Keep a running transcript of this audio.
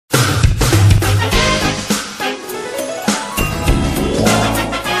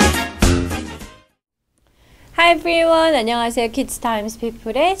everyone. 안녕하세요. 키즈타임즈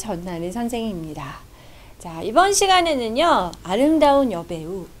people의 전나는 선생님입니다. 자, 이번 시간에는요, 아름다운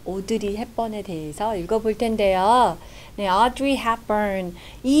여배우 오드리 헵번에 대해서 읽어볼 텐데요. 네, Audrey Hepburn.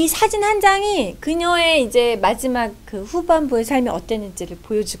 이 사진 한 장이 그녀의 이제 마지막 그 후반부의 삶이 어땠는지를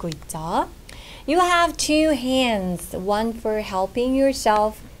보여주고 있죠. You have two hands, one for helping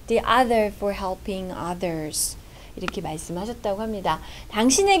yourself, the other for helping others. 이렇게 말씀하셨다고 합니다.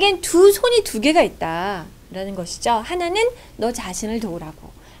 당신에겐 두 손이 두 개가 있다 라는 것이죠. 하나는 너 자신을 도우라고,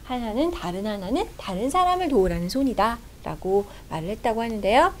 하나는 다른 사람을 도우라는 손이다 라고 말을 했다고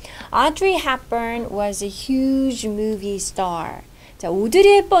하는데요. Audrey Hepburn was a huge movie star. 자,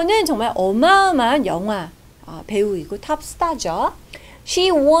 오드리 헵번은 정말 어마어마한 영화 배우이고 탑스타죠.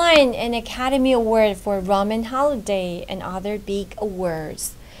 She won an Academy Award for Roman Holiday and other big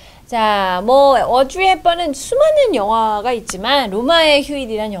awards. 자, 어드리 헵번은 수많은 영화가 있지만 로마의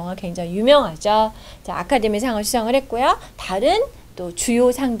휴일이라는 영화 굉장히 유명하죠. 자, 아카데미 상을 수상을 했고요. 다른 또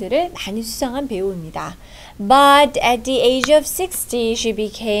주요 상들을 많이 수상한 배우입니다. But at the age of 60, she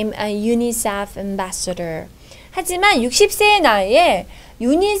became a UNICEF ambassador. 하지만 60세의 나이에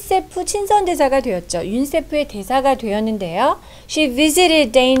유니세프 친선대사가 되었죠. 유니세프의 대사가 되었는데요. She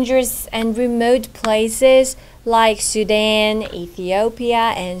visited dangerous and remote places like Sudan,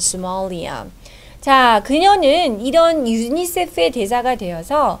 Ethiopia, and Somalia. 자, 그녀는 이런 유니세프의 대사가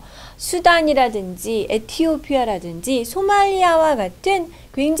되어서 수단이라든지 에티오피아라든지 소말리아와 같은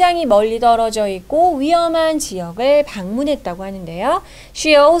굉장히 멀리 떨어져 있고 위험한 지역을 방문했다고 하는데요.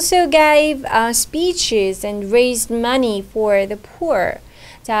 She also gave speeches and raised money for the poor.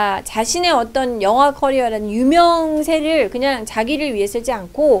 자, 자신의 어떤 영화 커리어라는 유명세를 그냥 자기를 위해 쓰지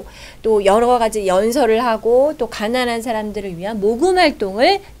않고 또 여러 가지 연설을 하고 또 가난한 사람들을 위한 모금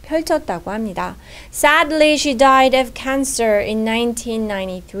활동을 펼쳤다고 합니다. Sadly, she died of cancer in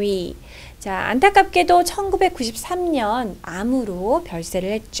 1993. 자, 안타깝게도 1993년 암으로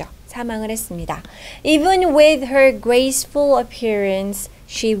별세를 했죠. 사망을 했습니다. Even with her graceful appearance,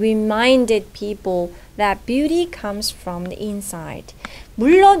 she reminded people that beauty comes from the inside.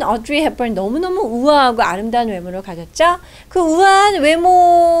 물론 어드리 헵번 너무너무 우아하고 아름다운 외모를 가졌죠. 그 우아한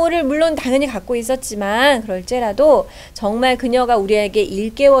외모를 물론 당연히 갖고 있었지만 그럴지라도 정말 그녀가 우리에게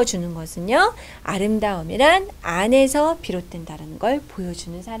일깨워 주는 것은요, 아름다움이란 안에서 비롯된다는 걸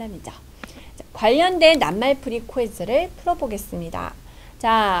보여주는 사람이죠. 자, 관련된 낱말풀이 퀴즈를 풀어보겠습니다.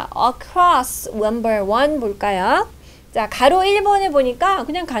 자, across number 1 볼까요? 자, 가로 1번에 보니까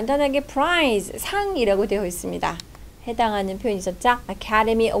그냥 간단하게 prize, 상이라고 되어 있습니다. 해당하는 표현이 있었죠?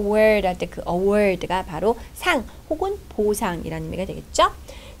 Academy Award 할 때 그 award가 바로 상 혹은 보상이라는 의미가 되겠죠?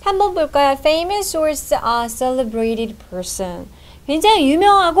 3번 볼까요? Famous or celebrated person. 굉장히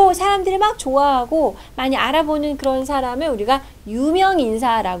유명하고 사람들이 막 좋아하고 많이 알아보는 그런 사람을 우리가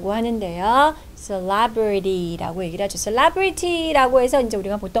유명인사라고 하는데요. Celebrity라고 얘기를 하죠. Celebrity라고 해서 이제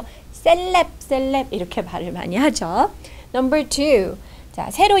우리가 보통 셀렙 이렇게 말을 많이 하죠. Number 2. 자,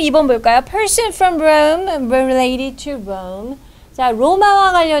 새로 2번 볼까요? Person from Rome related to Rome. 자,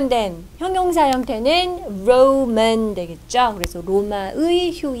 로마와 관련된 형용사 형태는 Roman 되겠죠. 그래서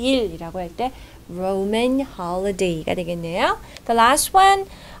로마의 휴일이라고 할 때 Roman holiday가 되겠네요. The last one,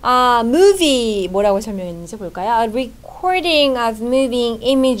 movie 뭐라고 설명했는지 볼까요? A recording of moving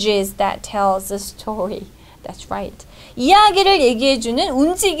images that tells a story. That's right. 이야기를 얘기해주는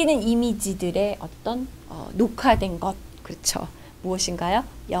움직이는 이미지들의 어떤 녹화된 것. 그렇죠. 무엇인가요?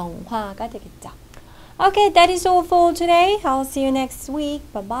 영화가 되겠죠. Okay, that is all for today. I'll see you next week.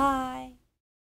 Bye bye.